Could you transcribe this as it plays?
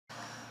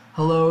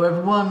Hello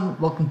everyone,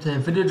 welcome to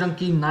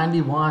VideoJunkie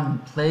 91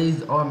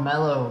 plays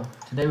Armello.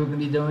 Today we're going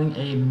to be doing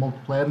a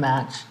multiplayer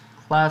match.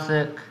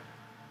 Classic.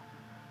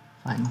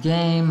 Fine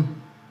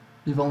game.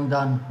 We've only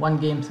done one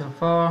game so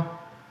far.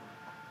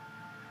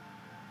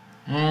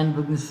 And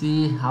we're going to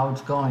see how it's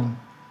going.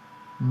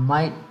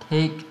 Might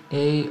take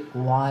a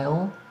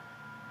while.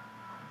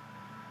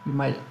 We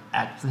might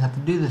actually have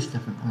to do this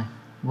differently.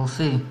 We'll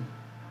see.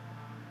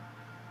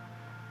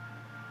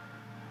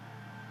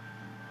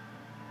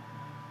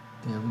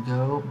 There we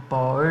go,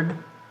 Bard.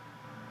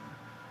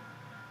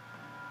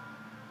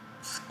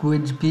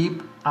 Squidge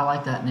Peep. I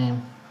like that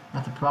name.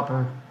 That's a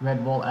proper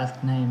Red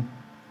Wall-esque name.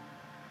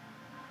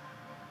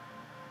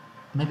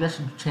 Maybe I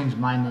should change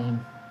my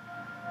name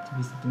to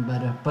be something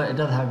better. But it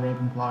does have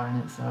Ravenclaw in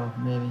it, so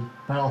maybe.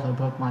 But also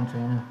Pokemon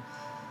Trainer.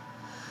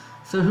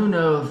 So who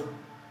knows?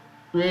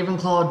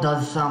 Ravenclaw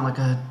does sound like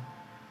a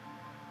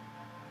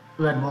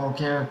Red Wall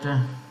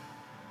character.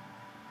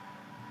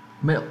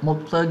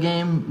 Multiplayer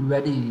game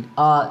ready.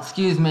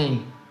 Excuse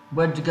me.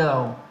 Where'd you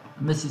go?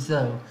 I miss you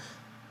so.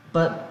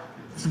 But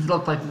it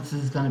looks like this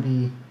is gonna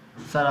be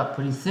set up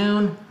pretty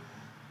soon.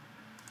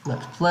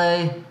 Let's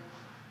play.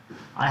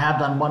 I have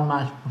done one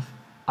match.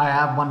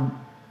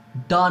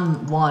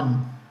 Done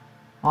one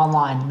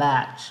online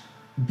match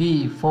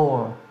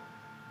before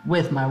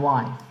with my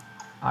wife.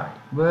 Alright,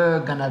 we're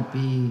gonna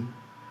be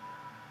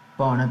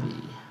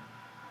Barnaby.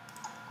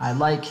 I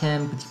like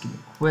him because he can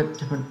equip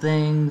different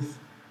things.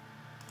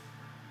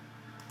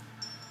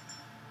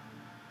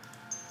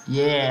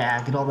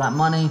 Yeah, get all that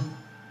money.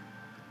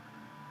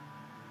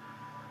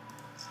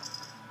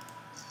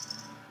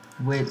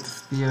 Wit,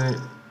 spirit,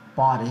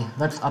 body.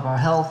 Let's up our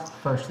health.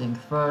 First things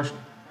first.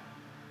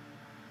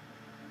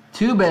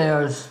 2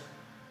 bears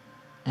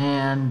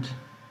and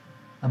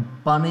a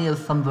bunny of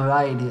some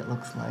variety, it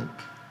looks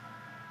like.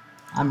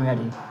 I'm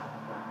ready.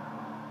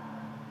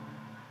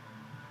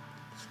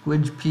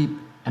 Squidge Peep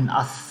and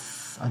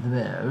us are the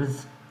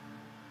bears.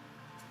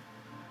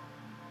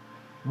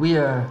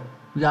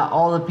 We got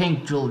all the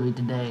pink jewelry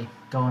today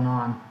going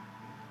on.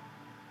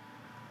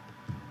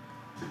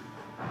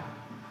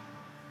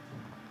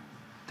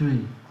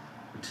 Three,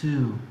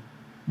 2,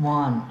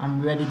 1.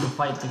 I'm ready to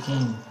fight the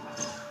king.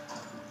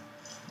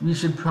 We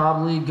should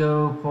probably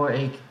go for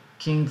a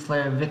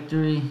Kingslayer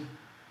victory,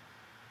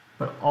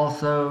 but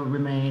also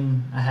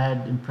remain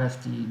ahead in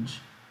prestige.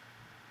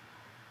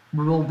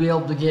 We will be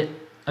able to get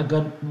a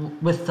good,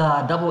 with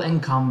double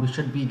income, we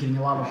should be getting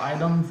a lot of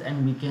items,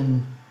 and we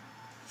can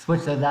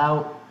switch those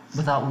out.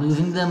 Without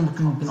losing them, we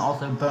can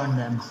also burn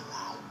them.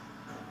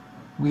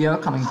 We are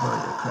coming for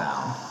your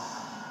crown.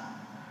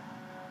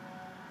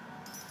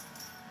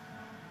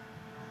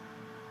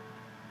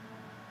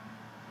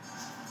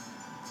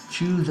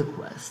 Choose a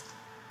quest.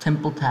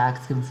 Temple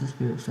tax gives us a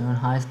spirit stone.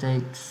 High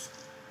stakes.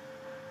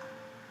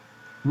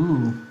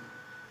 Ooh.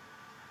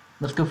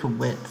 Let's go for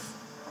wits.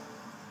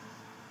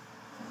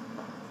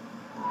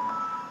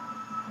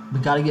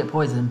 We gotta get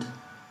poisoned.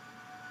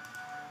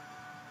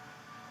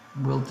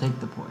 We'll take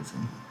the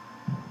poison.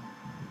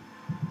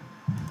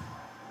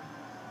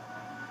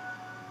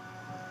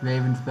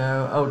 Raven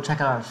Sparrow. Oh,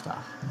 check out our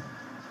stuff.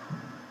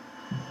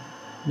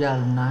 We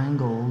have 9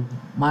 gold.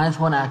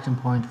 -1 action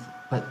points,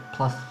 but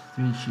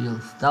 +3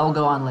 shields. That will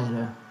go on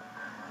later.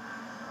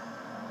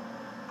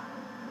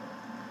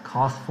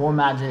 Cost 4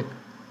 magic.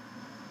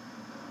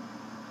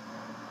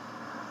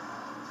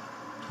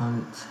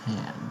 Target's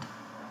hand.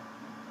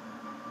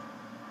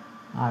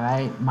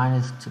 Alright,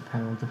 -2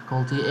 peril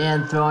difficulty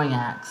and throwing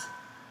axe.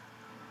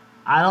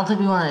 I don't think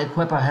we want to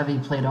equip our heavy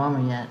plate armor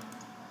yet.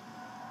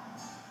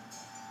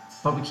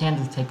 But we can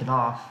just take it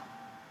off.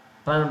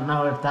 But I don't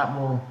know if that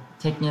will,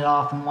 taking it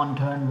off in one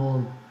turn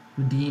will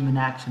redeem an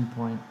action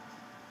point.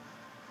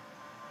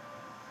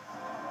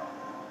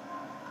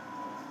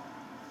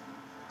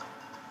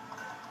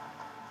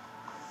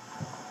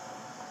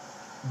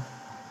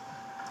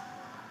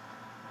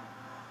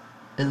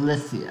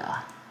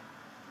 Elysia.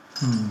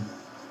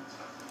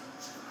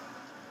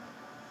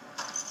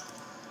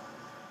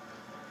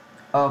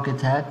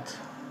 Architect.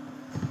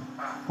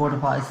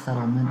 Fortify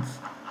settlements.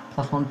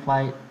 +1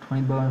 fight,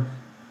 20 bonus,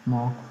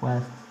 small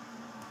quest.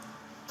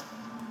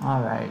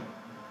 Alright.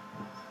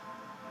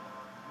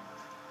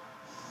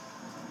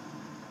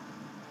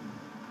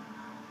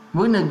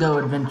 We're gonna go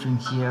adventuring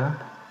here.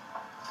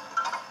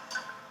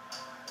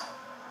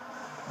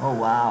 Oh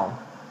wow.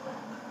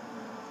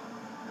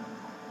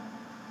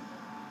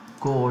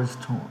 Gore's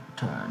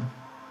turn.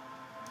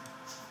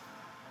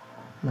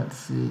 Let's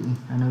see.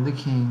 I know the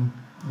king.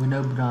 We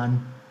know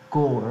Brun.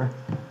 Gore.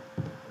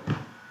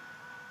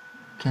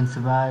 Can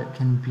survive,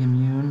 can be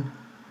immune.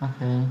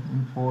 Okay,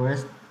 in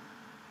forest.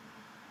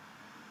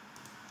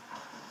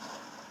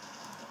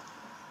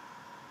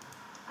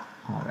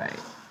 Alright.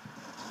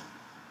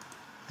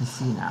 I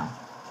see now.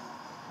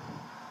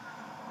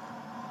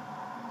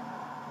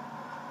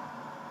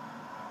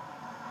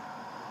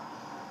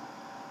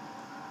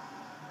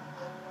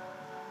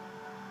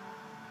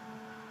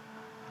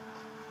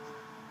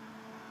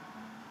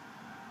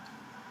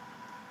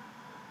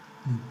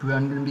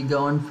 I'm gonna be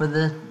going for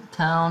the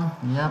town.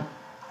 Yep.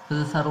 To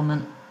the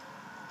settlement.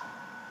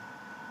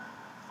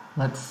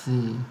 Let's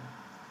see.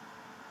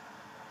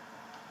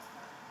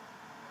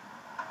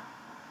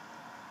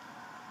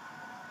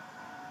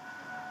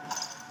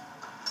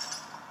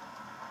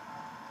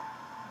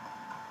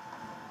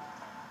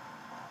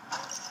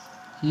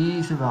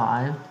 He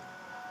survived.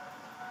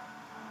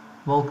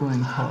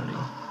 Welcoming party.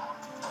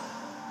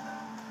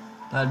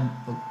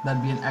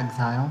 That'd be an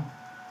exile.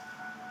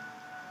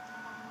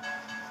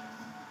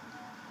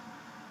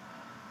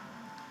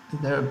 Is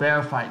there a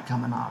bear fight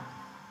coming up?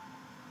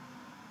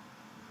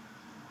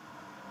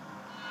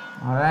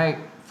 Alright,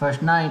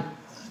 first night.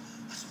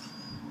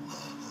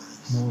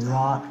 More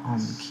rot on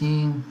the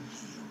king.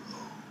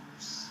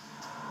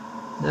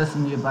 There's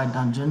some nearby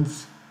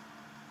dungeons.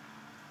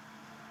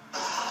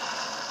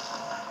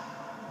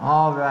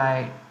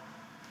 Alright.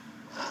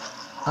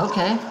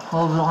 Okay,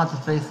 well we don't have to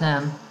face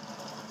him.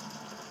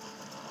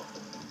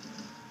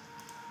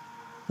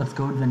 Let's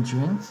go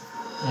adventuring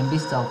and be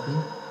stealthy.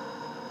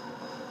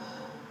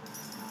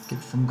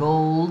 Get some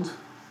gold.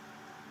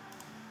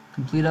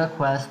 Complete our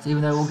quest.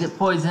 Even though we'll get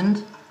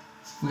poisoned,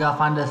 we gotta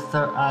find a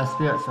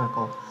spirit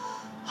circle.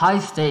 High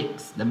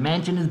stakes. The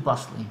mansion is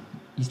bustling.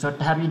 You start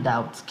to have your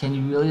doubts. Can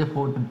you really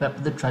afford to bet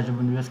for the treasure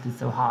when the risk is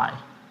so high?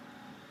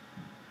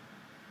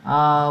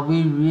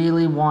 We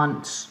really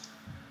want...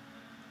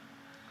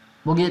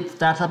 We'll get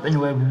stats up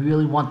anyway. We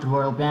really want the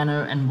royal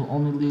banner, and we'll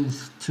only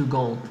lose 2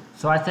 gold.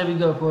 So I say we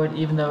go for it,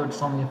 even though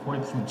it's only a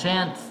 40%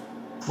 chance.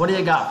 What do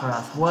you got for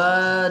us?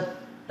 What?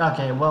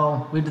 Okay,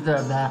 well, we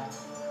deserve that.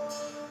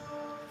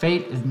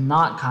 Fate is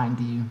not kind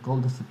to you.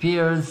 Gold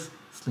disappears,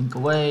 slink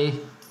away,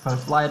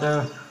 first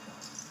lighter.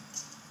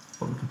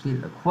 But we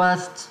completed a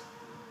quest,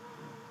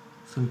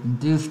 so we can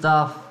do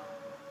stuff.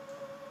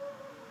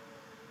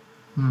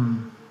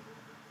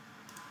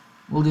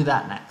 We'll do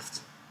that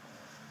next.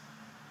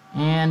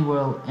 And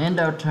we'll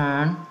end our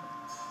turn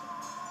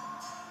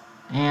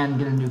and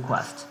get a new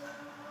quest.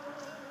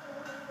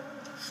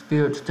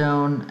 Spirit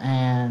Stone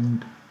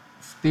and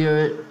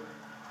Spirit,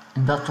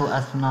 Industrial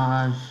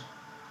Espionage,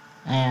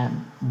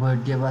 and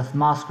would give us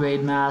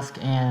Masquerade Mask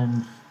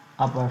and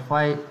up our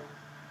fight,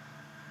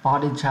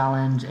 Body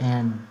Challenge,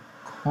 and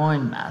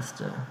Coin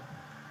Master.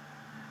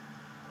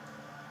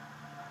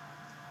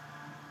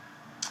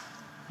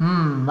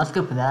 Let's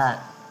go for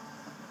that.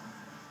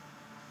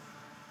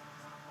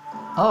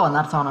 Oh, and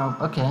that's on our...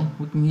 Okay,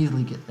 we can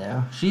easily get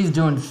there. She's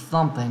doing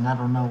something, I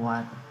don't know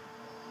what.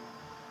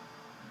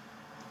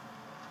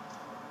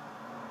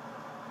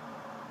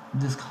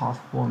 This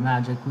costs 4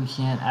 magic, we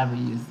can't ever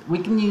use... We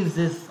can use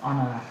this on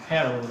a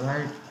herald,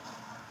 right?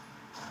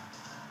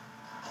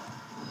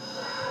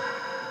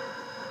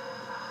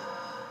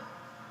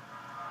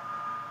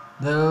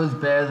 Those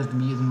bears are going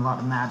to be using a lot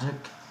of magic.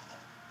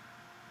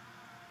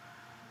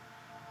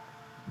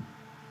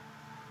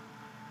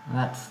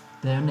 That's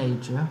their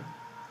nature.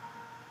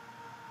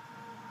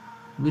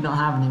 We don't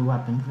have any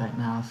weapons right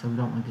now, so we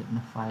don't want to get in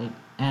a fight.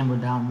 And we're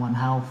down 1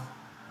 health.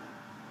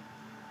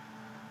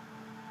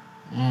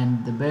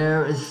 And the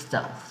bear is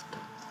stealthed.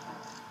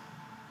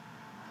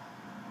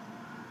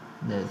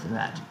 There's the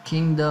Magic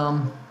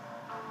Kingdom.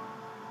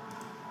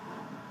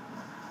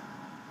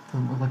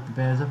 Doesn't look like the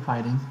bears are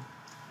fighting.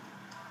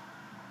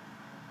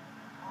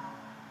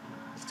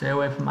 Stay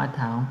away from my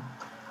town.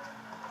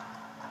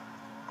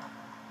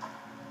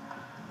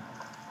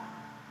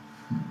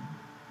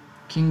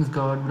 King's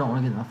Guard, we don't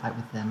want to get in a fight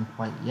with them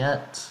quite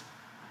yet.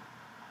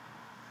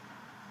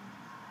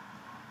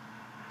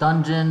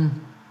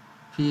 Dungeon,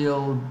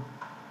 field,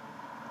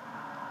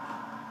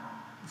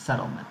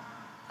 settlement.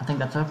 I think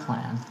that's our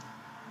plan.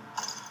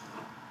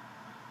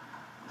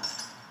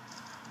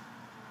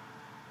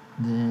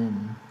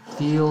 Then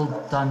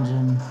field,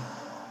 dungeon,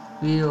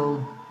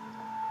 field,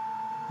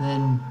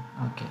 then,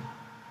 okay.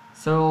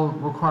 So,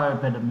 require a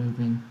bit of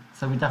moving.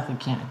 So we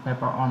definitely can't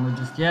equip our armor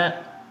just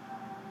yet.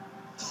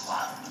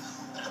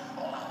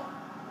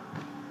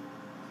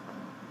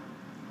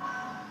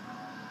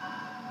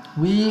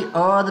 We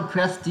are the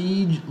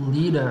prestige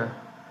leader.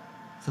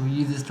 So we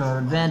use this to our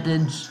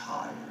advantage.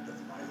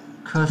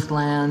 Cursed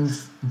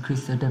lands,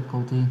 increase their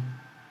difficulty.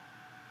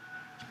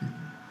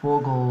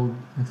 4 gold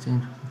in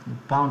exchange for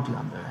bounty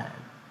on their head.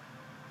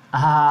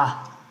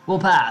 Aha! We'll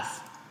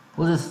pass.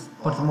 We'll just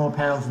put some more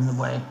perils in the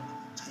way.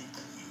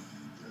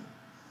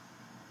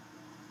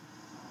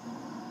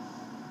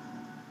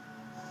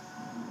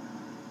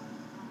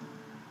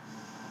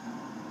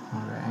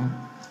 Alright.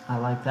 I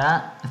like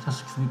that,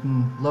 especially because we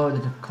can lower the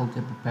difficulty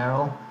of the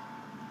peril.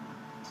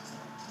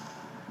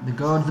 The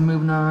guards are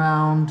moving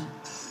around.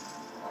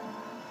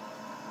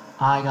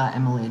 I got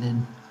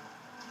immolated.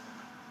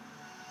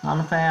 Not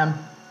a fan.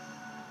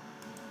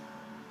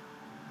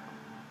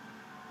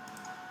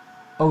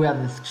 Oh, we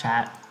have this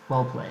chat.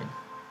 Well played.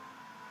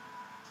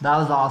 That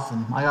was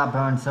awesome. I got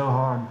burned so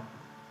hard.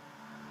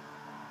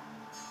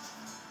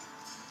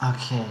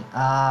 Okay,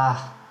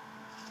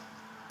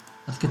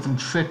 let's get some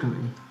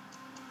trickery.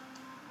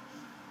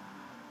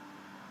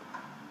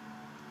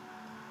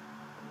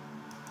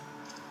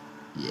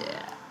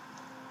 Yeah.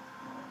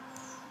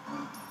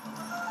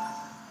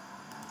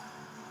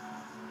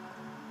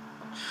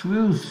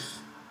 Truce,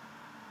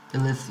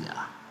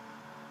 Elysia.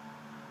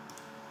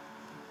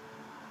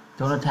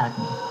 Don't attack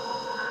me.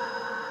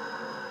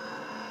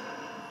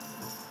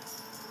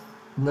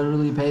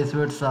 Literally pays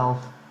for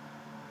itself.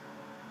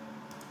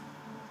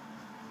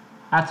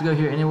 I have to go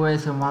here anyway,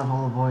 so might as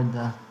well avoid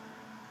the...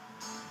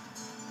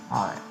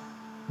 Alright.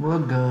 We're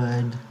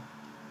good.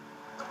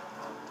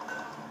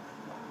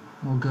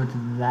 We'll go to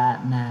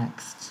that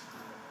next.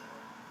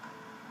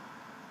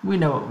 We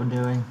know what we're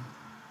doing.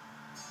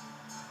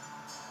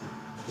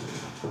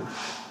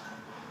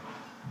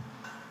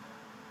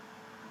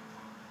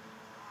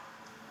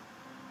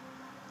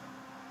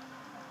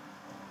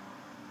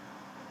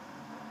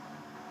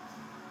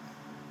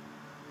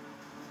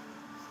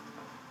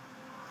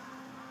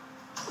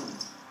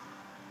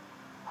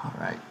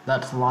 Alright,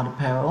 that's a lot of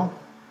peril.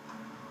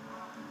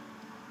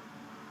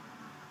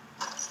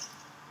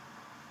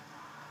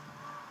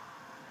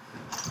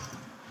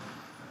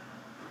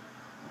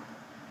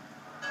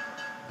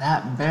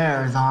 That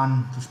bear is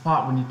on the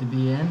spot we need to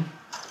be in.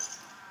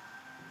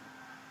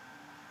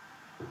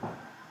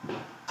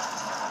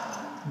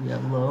 We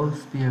have low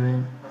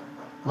spirit,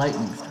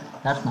 lightning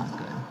strike. That's not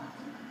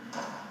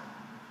good.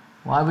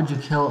 Why would you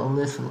kill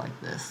Alyssa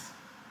like this?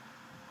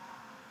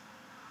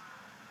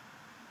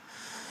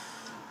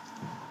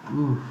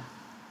 Ooh.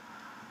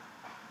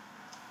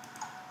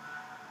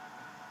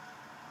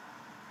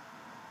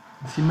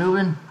 Is she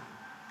moving?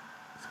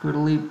 Squid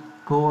leap,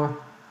 core.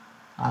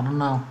 I don't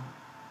know.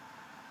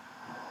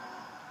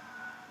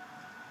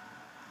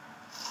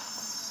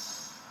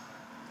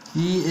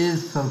 He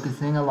is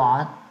focusing a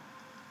lot.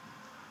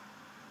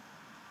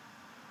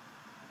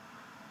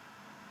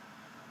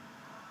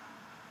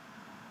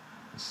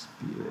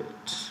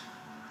 Spirit.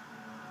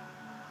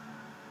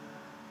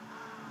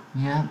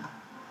 Yep.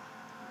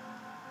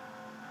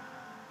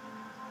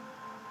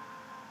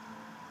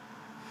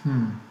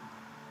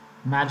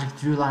 Magic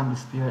through line with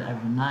spirit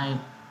every night.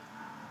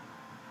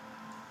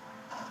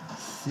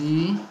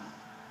 See?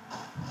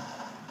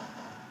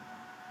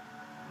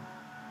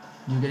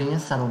 You're getting a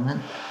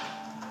settlement.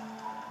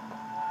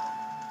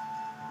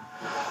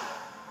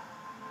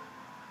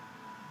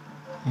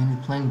 And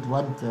he's playing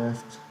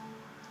Bloodthirst.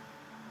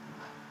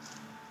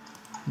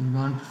 He's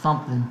going for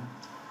something.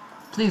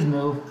 Please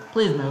move.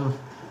 Please move.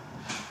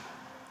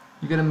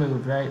 You're gonna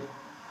move, right?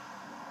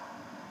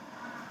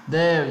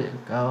 There you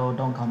go.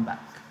 Don't come back.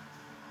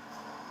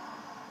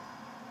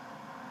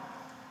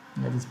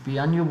 Yeah, just be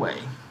on your way.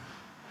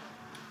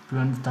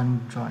 Everyone's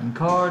done drawing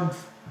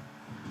cards.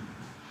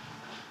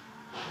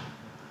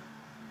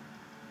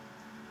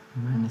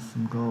 Minus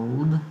some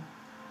gold.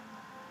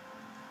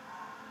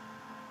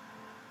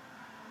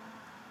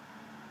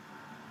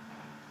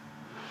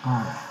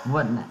 Alright,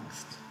 what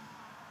next?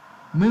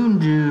 Moon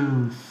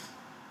juice.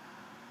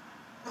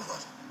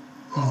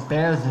 These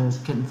bears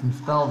are getting some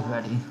spells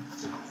ready.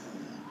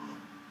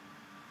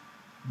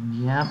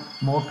 Yep,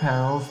 more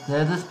perils.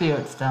 There's a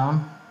spirit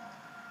stone.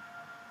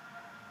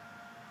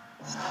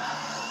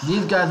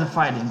 These guys are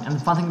fighting, and the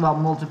fun thing about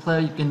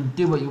multiplayer, you can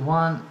do what you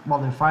want while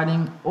they're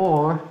fighting,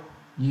 or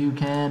you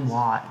can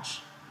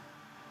watch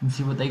and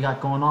see what they got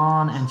going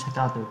on and check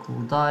out their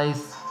cool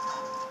dice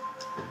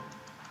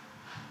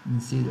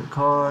and see their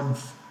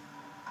cards.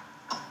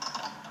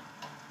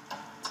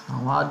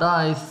 A lot of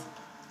dice.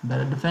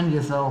 Better defend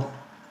yourself.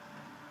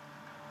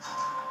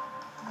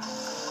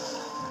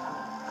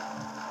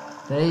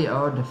 They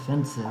are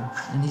defensive,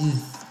 and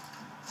he's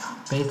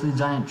basically a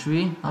giant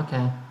tree.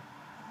 Okay.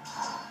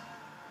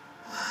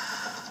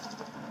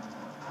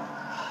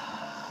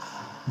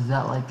 Is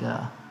that like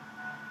a...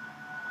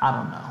 I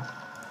don't know.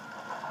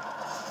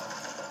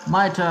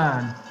 My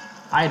turn.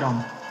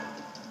 Item.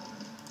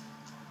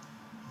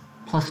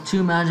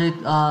 +2 magic.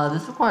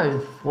 This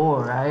requires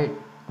 4, right?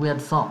 We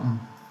had something.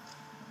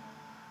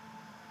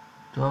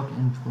 Dark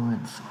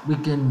influence. We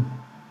can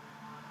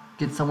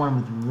get someone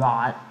with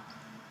rot.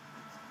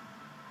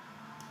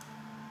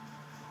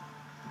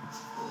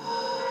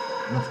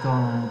 Let's go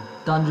on a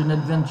dungeon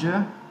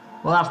adventure.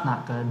 Well, that's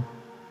not good.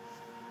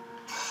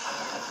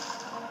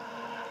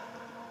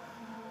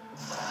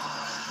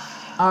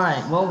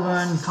 Alright, well, we're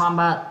in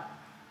combat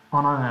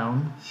on our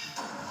own.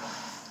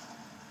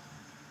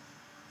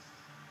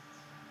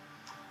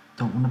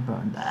 Don't want to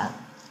burn that.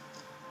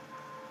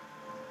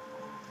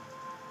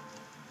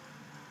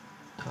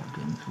 Dark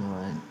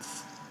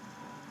influence.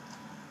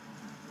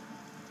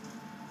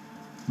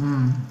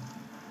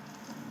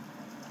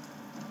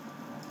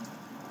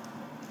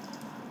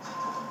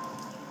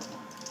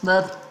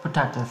 Let's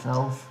protect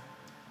ourselves.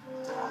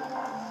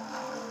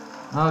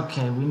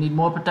 Okay, we need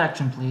more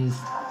protection, please.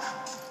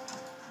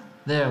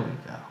 There we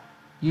go.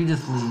 You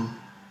just leave.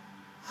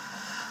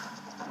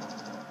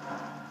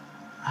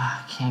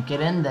 Can't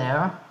get in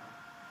there.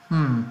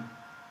 1,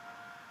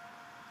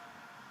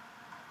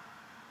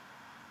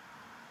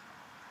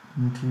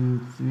 2,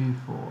 3,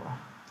 4.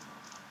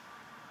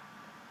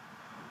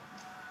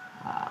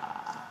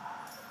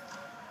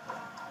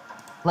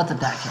 Let's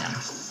attack him.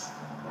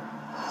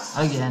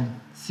 Again.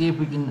 See if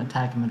we can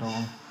attack him at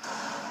all.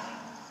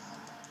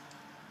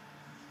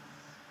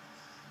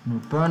 No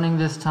burning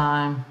this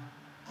time.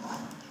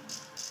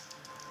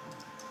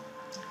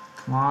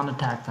 Come on,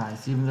 attack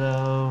dice, even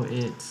though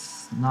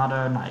it's not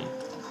our night.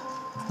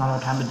 It's not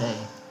our time of day.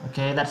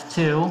 Okay, that's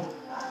 2.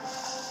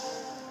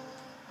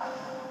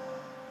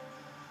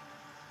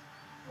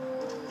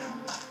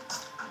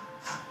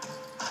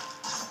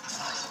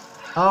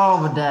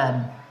 Oh, we're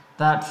dead.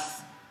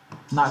 That's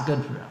not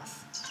good for us.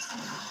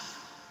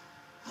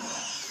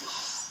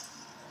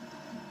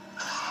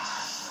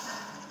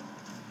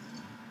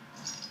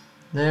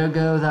 There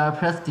goes our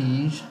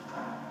prestige.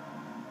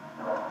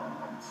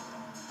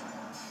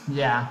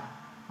 Yeah.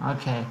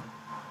 Okay.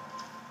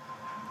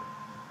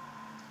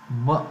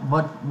 What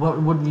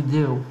would we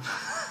do?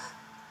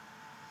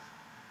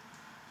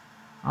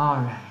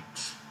 Alright.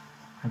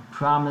 I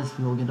promise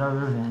we will get our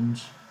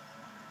revenge.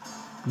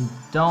 We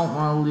don't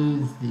want to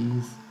lose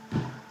these.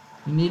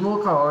 We need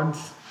more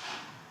cards.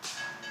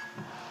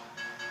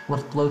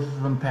 What's closest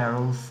to them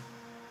perils?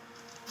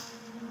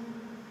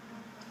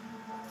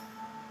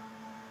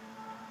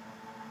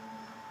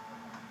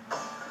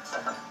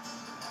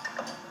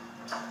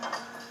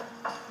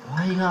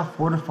 Why you gotta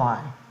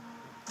fortify?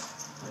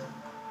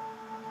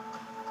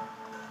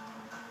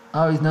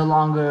 Oh, he's no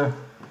longer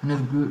in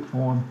his Groot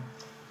form.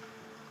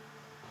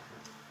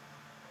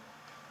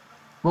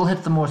 We'll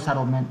hit some more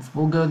settlements.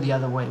 We'll go the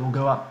other way. We'll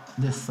go up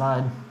this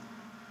side.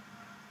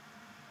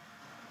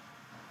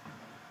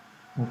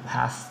 We'll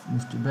pass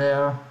Mr.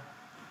 Bear,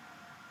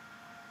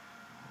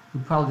 who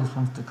probably just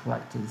wants to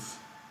collect his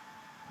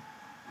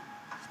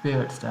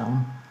Spirit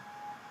Stone.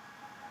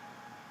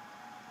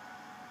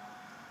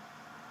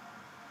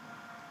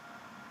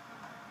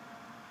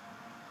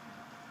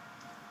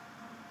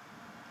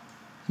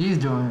 He's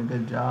doing a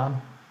good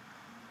job.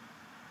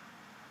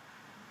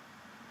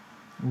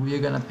 We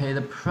are gonna pay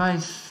the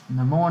price in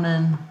the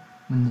morning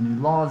when the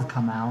new laws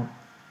come out.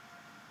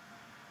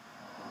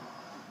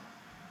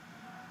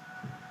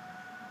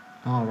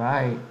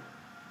 Alright.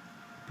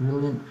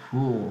 Brilliant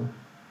Fool.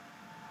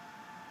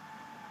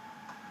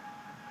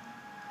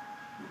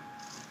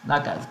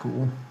 That guy's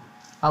cool.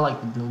 I like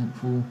the Brilliant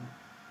Fool.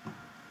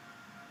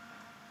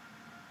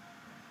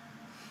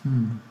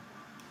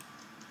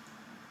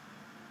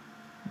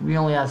 We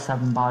only have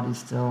 7 bodies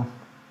still.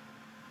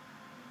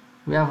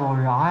 We have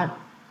a yacht?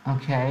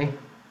 Okay.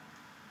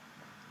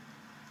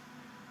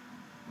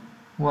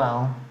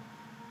 Well.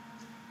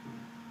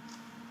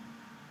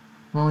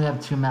 We only have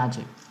 2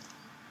 magic.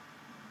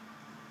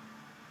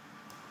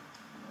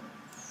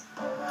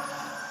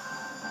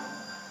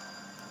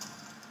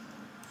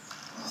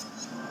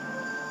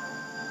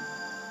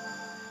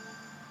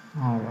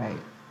 Alright,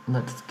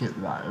 let's get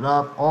rotted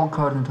up. All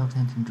cards until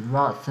attention to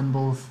rot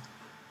symbols.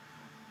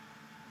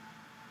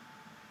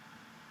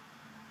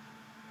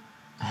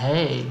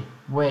 Hey,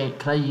 wait,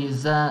 can I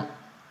use that?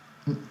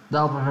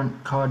 That'll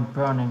prevent card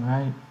burning,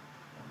 right?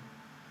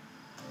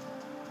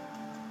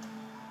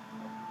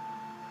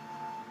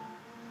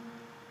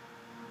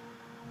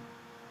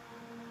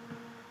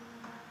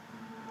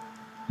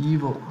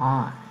 Evil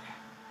Eye.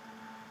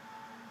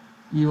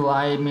 Evil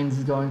Eye means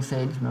he's going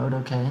Sage mode,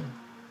 okay.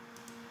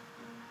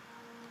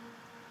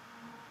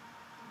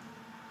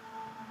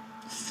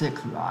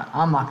 6 rot.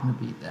 I'm not gonna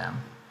beat them.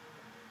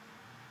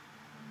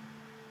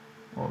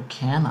 Or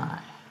can I?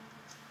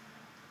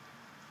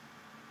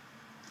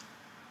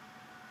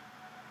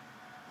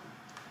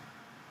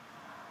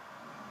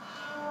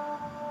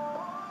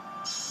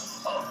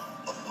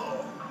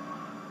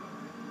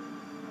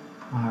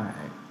 Alright.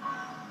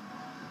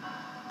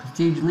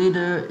 Prestige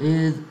leader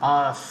is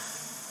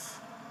us.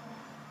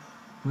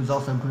 Who's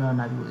also Groot,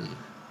 I believe.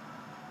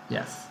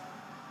 Yes.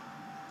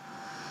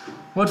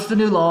 What's the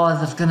new law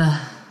that's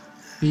gonna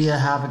be a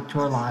havoc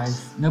to our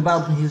lives? No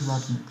battle between heroes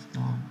allowed to mix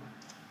on.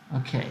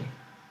 Okay.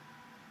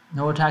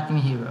 No attacking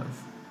heroes.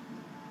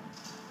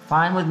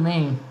 Fine with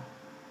me.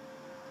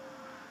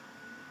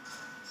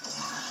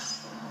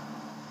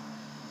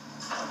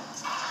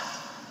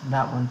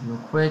 That one's real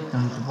quick,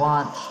 don't need to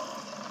watch.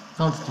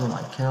 Don't steal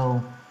my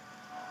kill.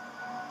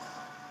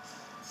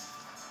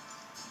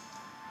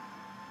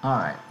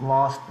 Alright,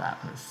 lost that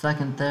for a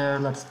second there.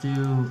 Let's do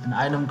an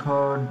item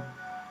card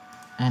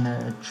and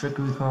a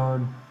trickery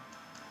card.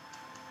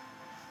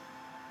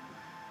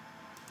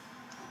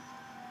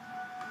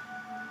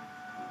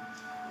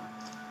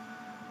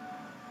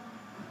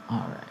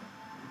 Alright.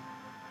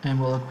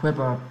 And we'll equip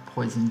our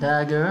poison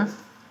dagger.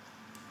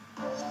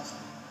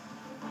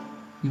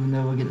 Even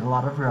though we're getting a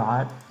lot of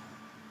rot.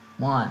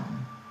 1,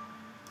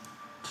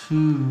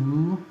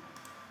 2,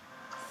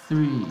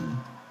 3.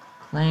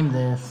 Claim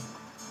this.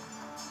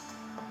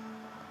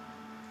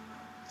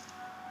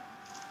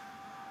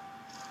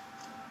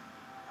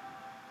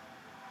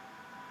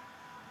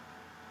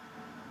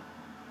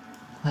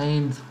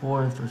 Plains,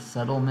 forest, or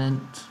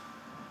settlement.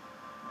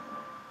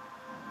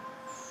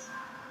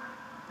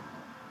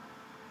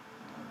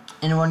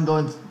 Anyone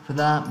going for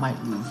that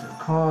might lose their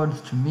cards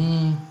to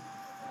me.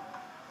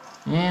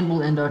 And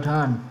we'll end our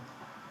turn.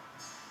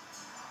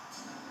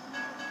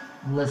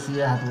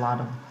 Alicia has a lot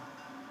of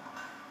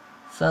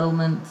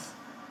settlements.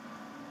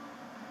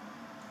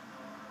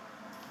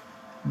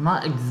 I'm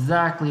not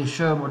exactly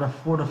sure what a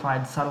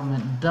fortified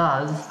settlement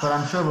does, but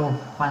I'm sure we'll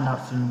find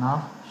out soon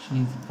enough.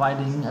 She's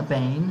fighting a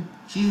Bane.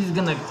 She's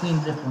gonna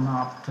clean this one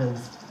up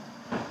because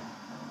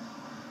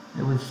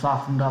it was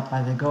softened up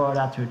by the guard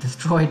after it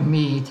destroyed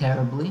me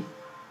terribly.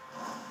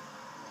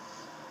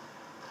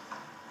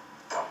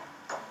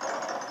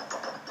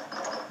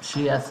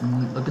 She has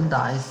some neat looking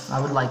dice. I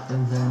would like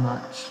them very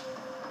much.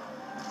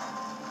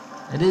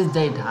 It is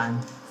daytime,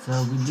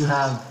 so we do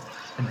have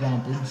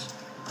advantage.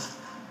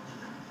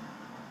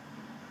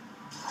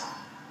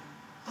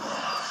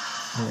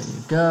 There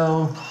you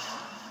go.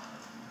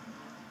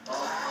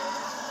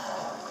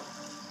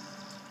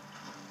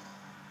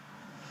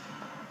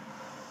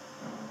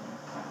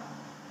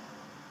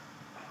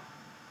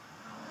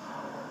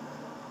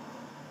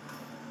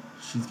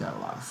 She's got a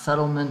lot of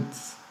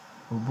settlements.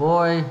 Oh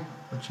boy,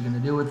 what you gonna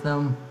do with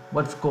them?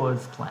 What's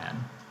Gore's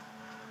plan?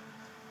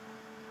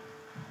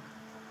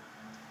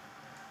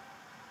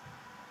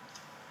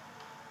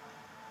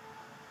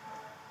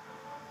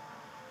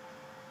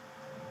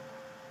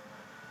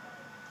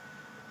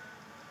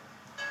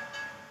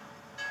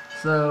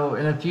 So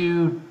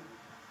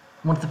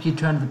once a few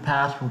turns have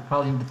passed, we'll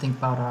probably need to think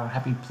about our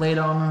heavy plate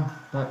armor.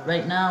 But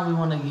right now we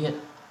want to get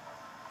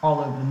all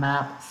over the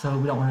map, so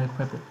we don't want to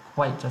equip it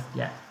quite just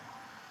yet.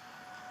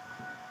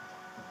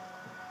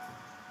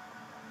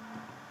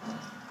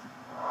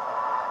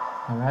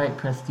 Alright,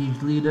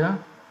 Prestige Leader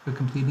for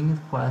completing his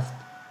quest.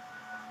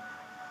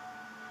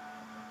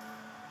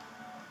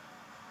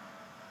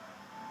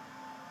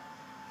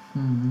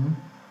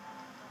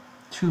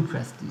 Two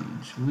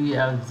prestige. We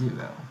have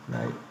 0,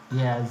 right?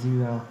 Yeah,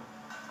 0.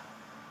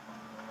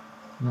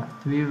 We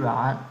got 3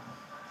 rot.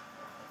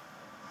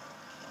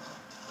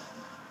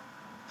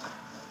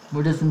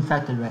 We're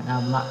disinfected right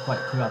now, but not quite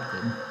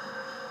corrupted.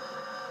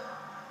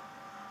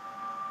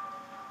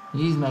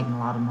 He's making a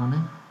lot of money.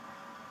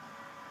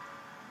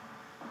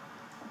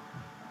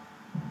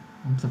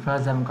 I'm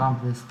surprised I haven't gone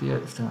for the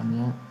Spirit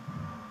Stone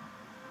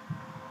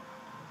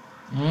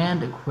yet.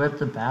 And equip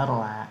the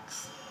Battle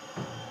Axe.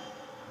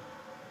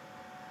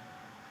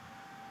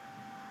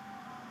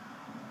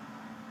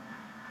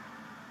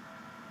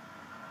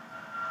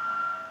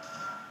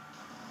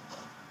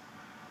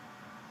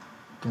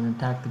 Gonna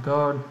attack the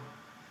guard.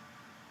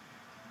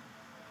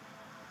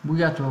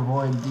 We have to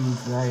avoid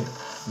these, right?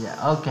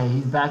 Yeah, okay,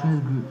 he's back in his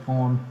Groot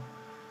form.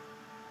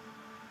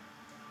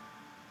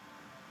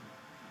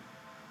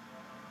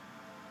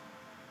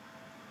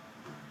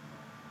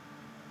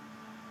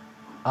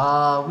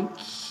 We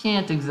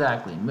can't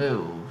exactly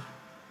move.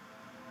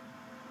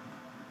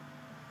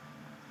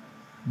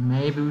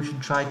 Maybe we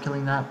should try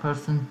killing that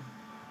person.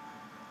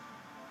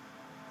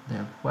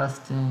 They're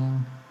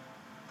questing.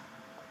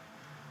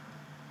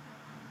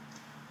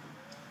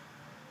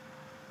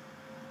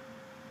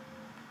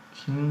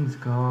 King's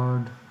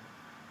Guard.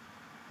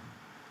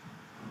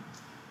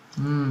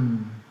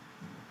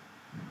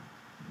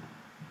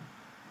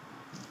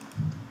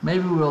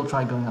 Maybe we'll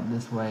try going up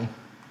this way.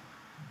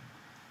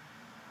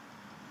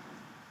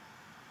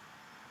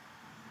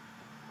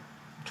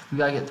 We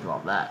gotta get through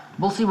all that.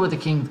 We'll see where the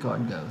King's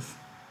Guard goes.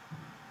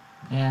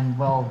 And,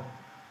 well,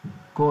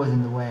 Gore's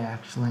in the way,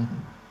 actually.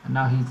 And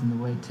now he's in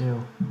the way,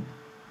 too.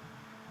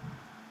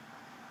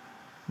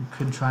 We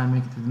could try and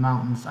make it through the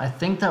mountains. I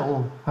think that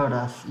will hurt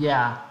us.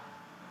 Yeah.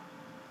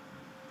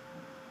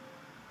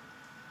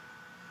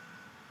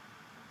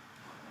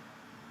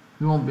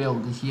 We won't be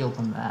able to heal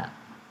from that.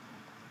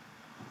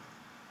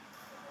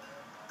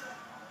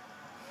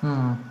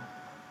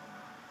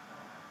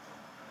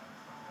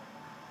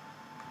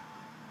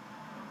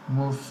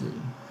 We'll see.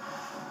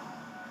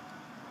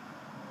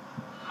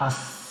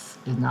 Us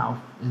is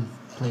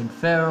played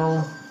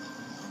feral.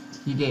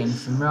 He gained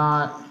some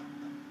rot.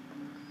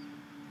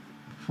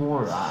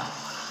 4 rot.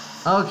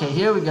 Okay,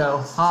 here we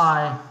go.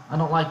 Hi, I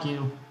don't like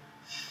you.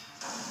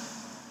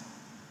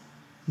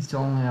 He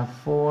still only have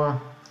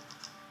 4.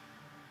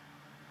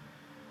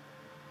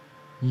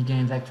 He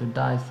gains extra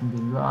dice from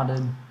being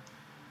rotted.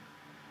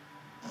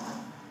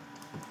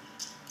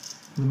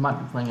 We might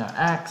be playing our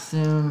axe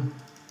soon.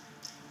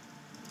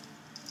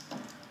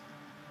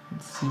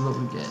 Let's see what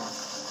we get.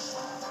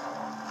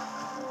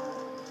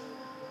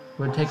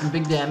 We're taking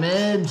big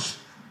damage.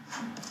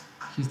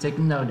 She's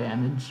taking no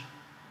damage.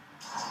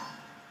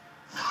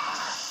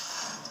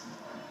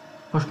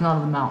 Pushing out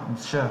of the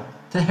mountains, sure.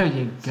 There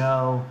you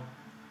go.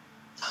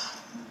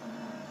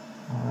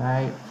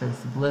 Alright, face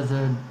the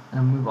blizzard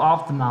and move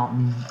off the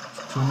mountain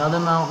to another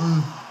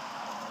mountain.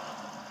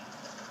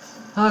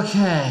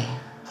 Okay.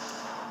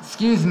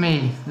 Excuse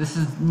me, this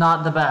is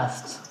not the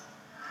best.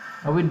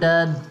 Are we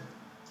dead?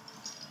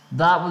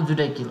 That was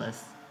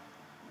ridiculous.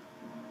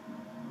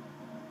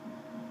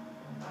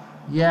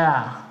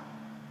 Yeah.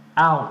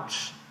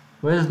 Ouch.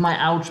 Where's my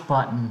ouch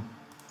button?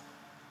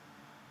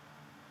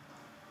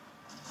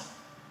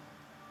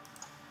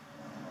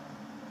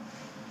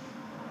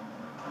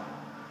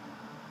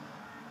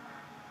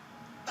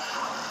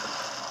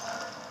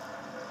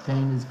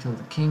 Bane has killed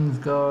the King's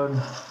Guard.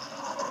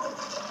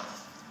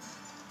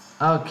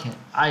 Okay,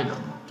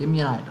 item. Give me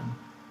an item.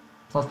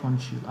 +1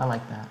 shield. I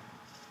like that.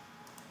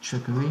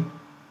 Trickery.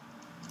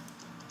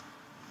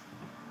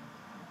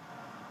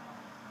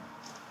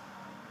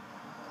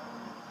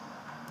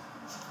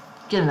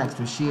 Get an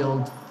extra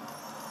shield.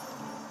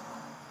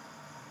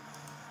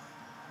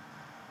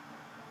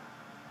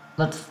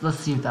 Let's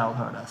see if that'll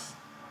hurt us.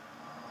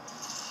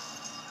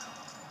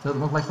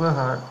 Doesn't look like we're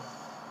hurt.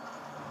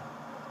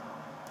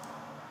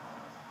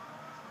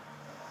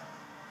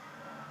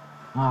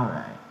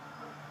 Alright.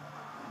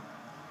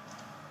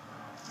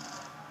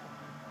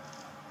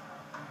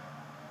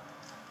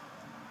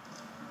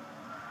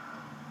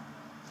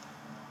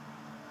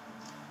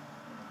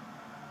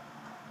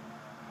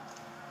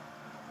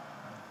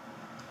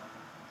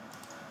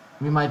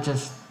 We might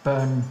just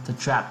burn the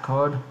trap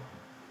card.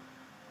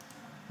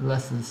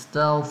 Less is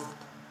stealth.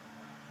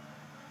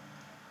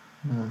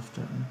 Another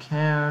starting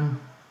cairn.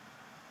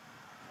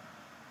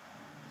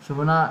 So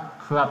we're not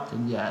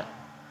corrupted yet.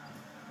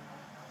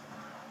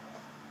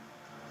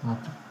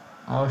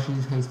 Oh,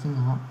 she's hasting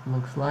up,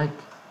 looks like.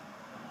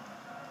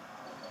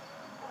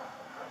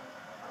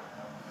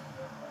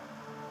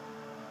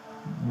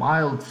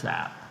 Wild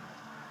sap.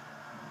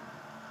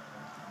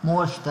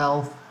 More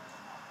stealth.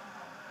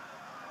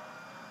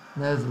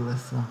 There's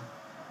Alyssa.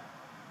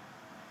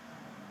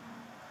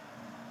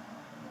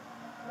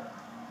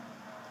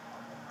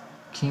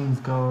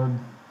 Kingsguard.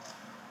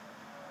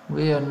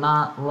 We are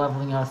not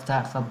leveling our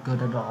stats up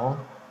good at all.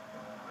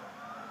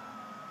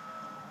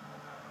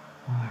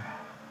 Alright.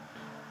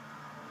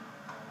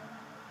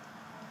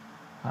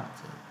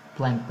 That's it.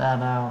 Blank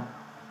that out.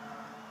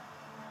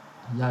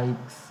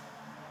 Yikes.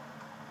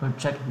 Go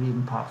check if it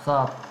even pops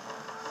up.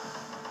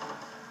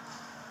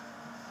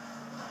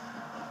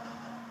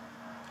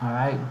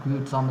 Alright,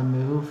 Groot's on the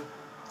move.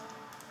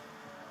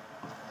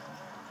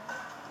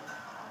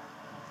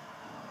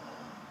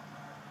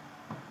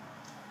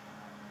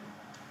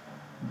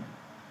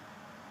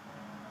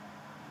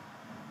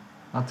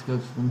 Let's go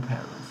to some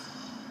perils.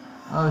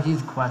 Oh,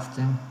 he's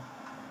questing.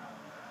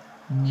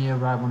 Near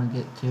where I want to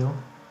get to.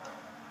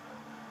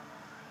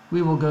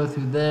 We will go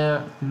through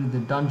there, through the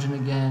dungeon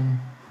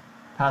again,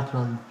 pass through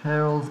all these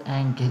perils,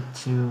 and get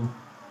to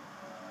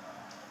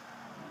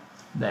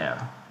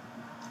there.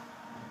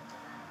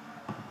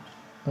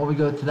 Or we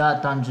go to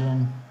that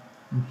dungeon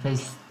and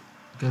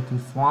go through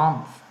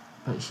swamps,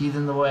 but she's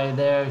in the way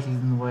there, she's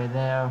in the way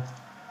there.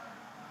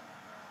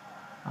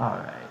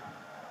 Alright.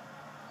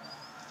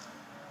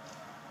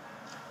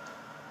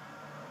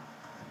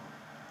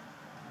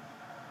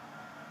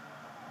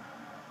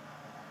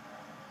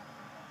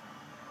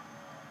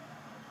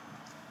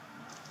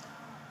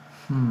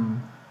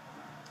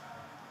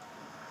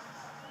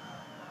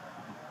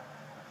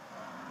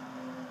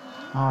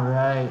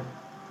 Alright.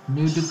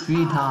 New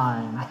decree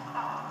time.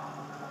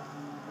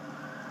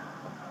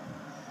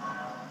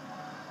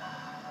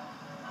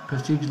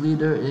 Prestige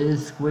leader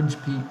is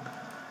Squidge Peep.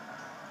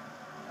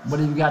 What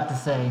do you got to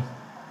say?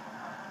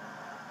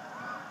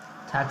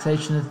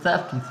 Taxation is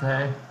theft, you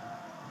say?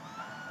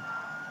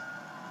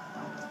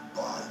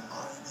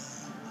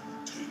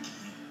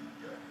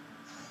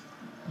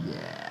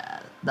 Yeah,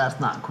 that's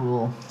not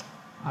cool.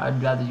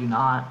 I'd rather you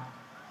not.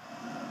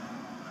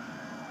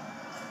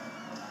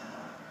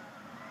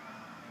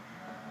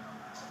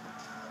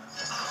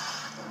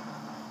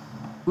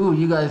 Ooh,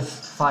 you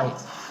guys fight.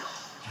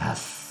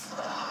 Yes.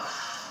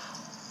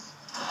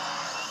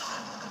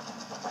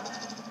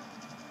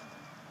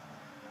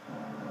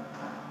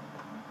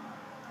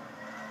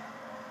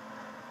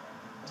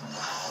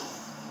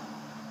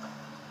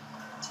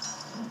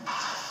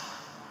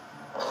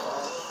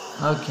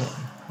 Okay,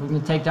 we're gonna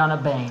take down a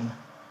Bane.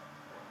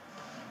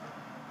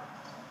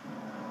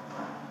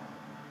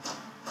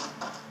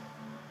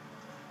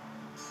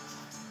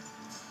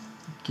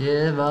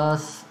 Give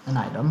us an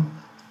item.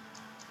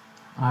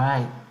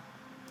 Alright.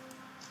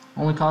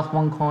 Only cost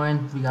 1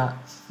 coin. We got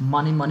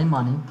money, money,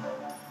 money.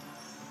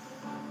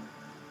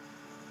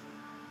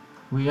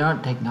 We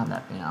aren't taking out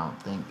that Bane, I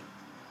don't think.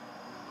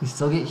 We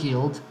still get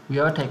healed. We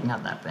are taking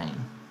out that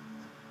Bane.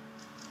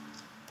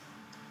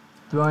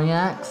 Throwing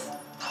axe.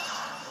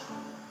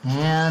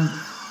 And,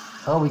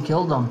 oh, we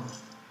killed them.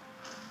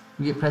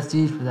 We get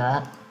prestige for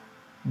that.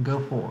 And go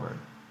forward.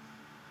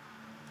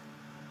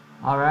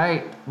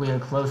 Alright, we are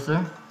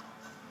closer.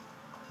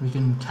 We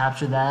can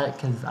capture that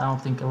because I don't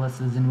think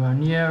Alyssa is anywhere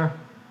near.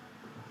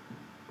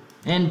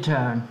 In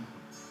turn.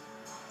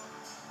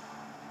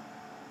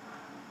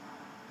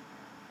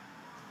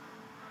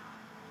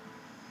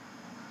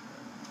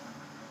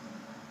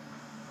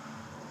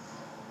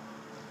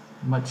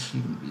 What's she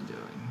gonna be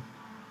doing?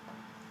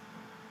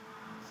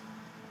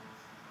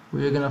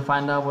 We're gonna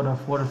find out what a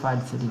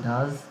fortified city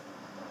does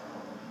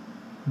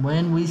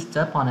when we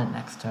step on it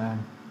next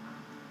turn.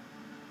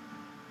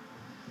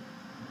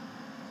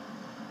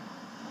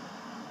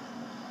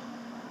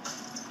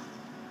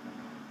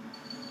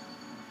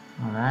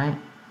 Alright.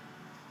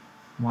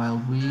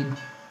 Wild weed.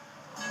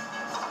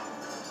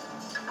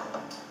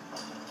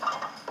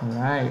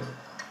 Alright.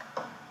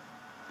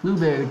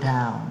 Blueberry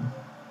Town.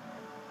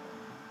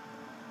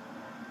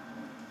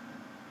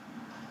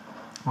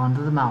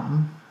 Onto the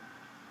mountain.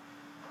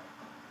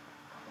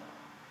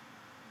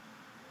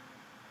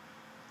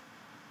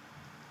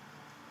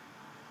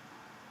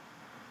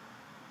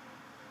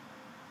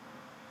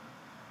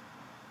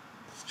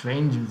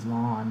 Stranger's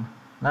Lawn.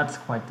 That's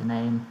quite the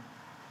name.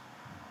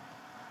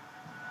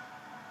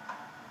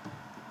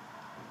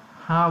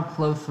 How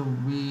close are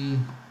we? Is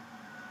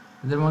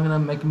everyone gonna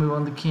make a move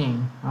on the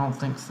king? I don't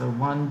think so.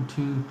 1,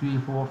 2, 3,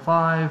 4,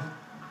 5.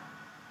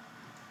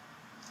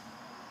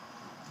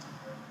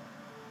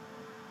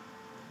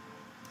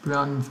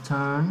 Brown's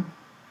turn.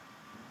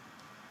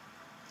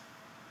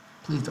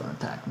 Please don't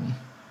attack me.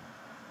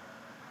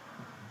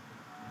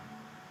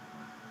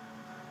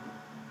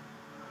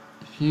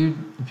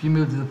 If you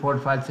move to the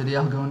fortified city,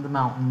 I'll go into the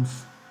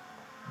mountains.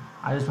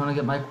 I just want to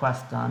get my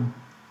quest done.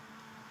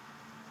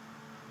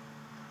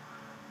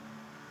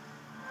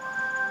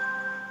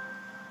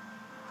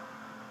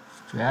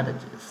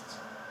 Strategist.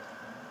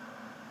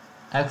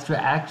 Extra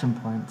action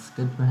points.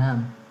 Good for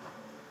him.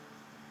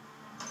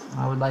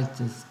 I would like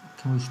to...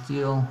 Can we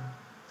steal...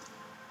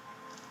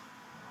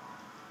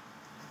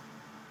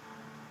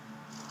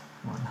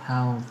 1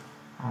 health.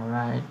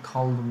 Alright,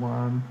 call the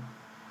worm.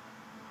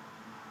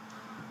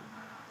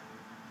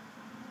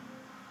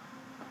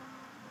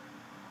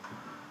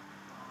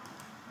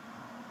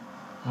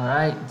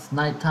 Alright, it's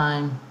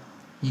nighttime.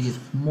 He gets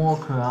more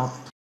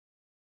corrupt.